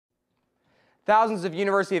Thousands of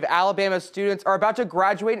University of Alabama students are about to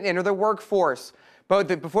graduate and enter the workforce. But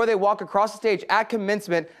before they walk across the stage at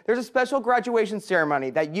commencement, there's a special graduation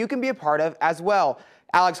ceremony that you can be a part of as well.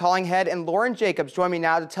 Alex Hollinghead and Lauren Jacobs join me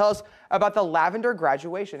now to tell us about the Lavender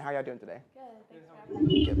graduation. How are y'all doing today?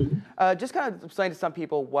 Good. Just kind of explain to some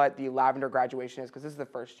people what the Lavender graduation is, because this is the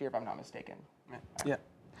first year, if I'm not mistaken. Yeah.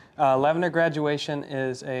 Lavender graduation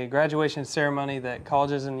is a graduation ceremony that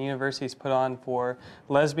colleges and universities put on for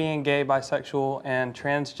lesbian, gay, bisexual, and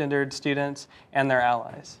transgendered students and their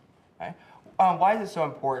allies. Okay. Why is it so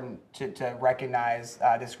important to recognize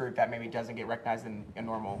this group that maybe doesn't get recognized in a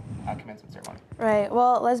normal commencement ceremony? Right.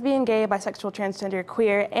 Well, lesbian, gay, bisexual, transgender,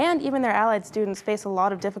 queer, and even their allied students face a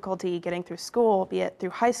lot of difficulty getting through school, be it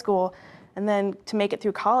through high school, and then to make it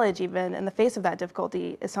through college even in the face of that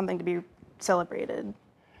difficulty is something to be celebrated.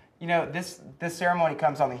 You know, this ceremony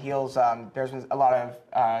comes on the heels, there's been a lot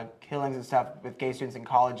of killings and stuff with gay students in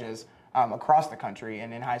colleges across the country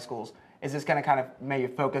and in high schools. Is this going to kind of maybe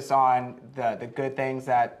focus on the good things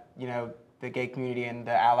that, you know, the gay community and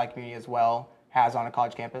the ally community as well has on a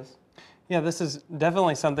college campus? Yeah, this is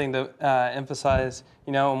definitely something to emphasize,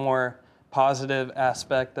 you know, a more positive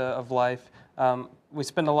aspect of life. We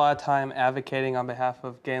spend a lot of time advocating on behalf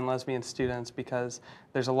of gay and lesbian students because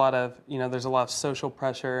there's a lot of, social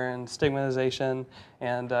pressure and stigmatization,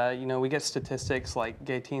 and we get statistics like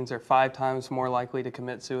gay teens are 5 times more likely to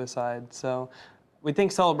commit suicide. So we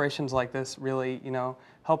think celebrations like this really,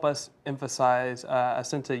 help us emphasize a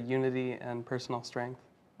sense of unity and personal strength.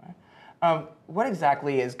 What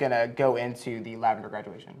exactly is going to go into the Lavender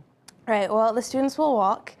graduation? Right. Well, the students will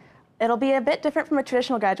walk. It'll be a bit different from a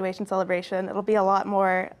traditional graduation celebration. It'll be a lot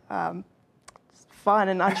more fun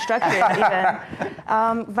and unstructured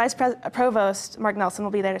even. Provost Mark Nelson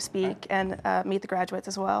will be there to speak and meet the graduates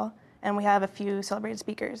as well. And we have a few celebrated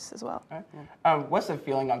speakers as well. What's the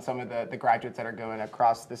feeling on some of the graduates that are going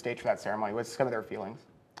across the stage for that ceremony? What's some of their feelings?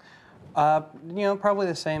 Probably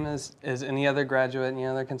the same as any other graduate.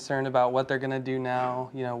 They're concerned about what they're going to do now.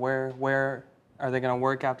 Where are they going to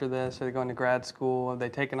work after this? Are they going to grad school? Have they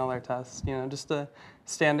taken all their tests? Just the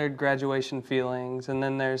standard graduation feelings. And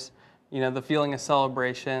then there's, the feeling of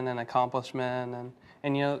celebration and accomplishment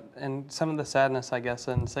and some of the sadness, I guess,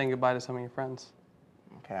 and saying goodbye to some of your friends.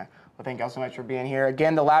 Okay. Well, thank you all so much for being here.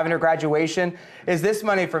 Again, the Lavender graduation is this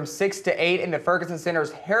Monday from 6 to 8 in the Ferguson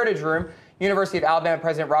Center's Heritage Room. University of Alabama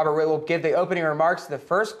President Robert Witt will give the opening remarks to the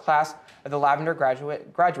first class of the Lavender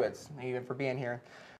graduates. Thank you for being here.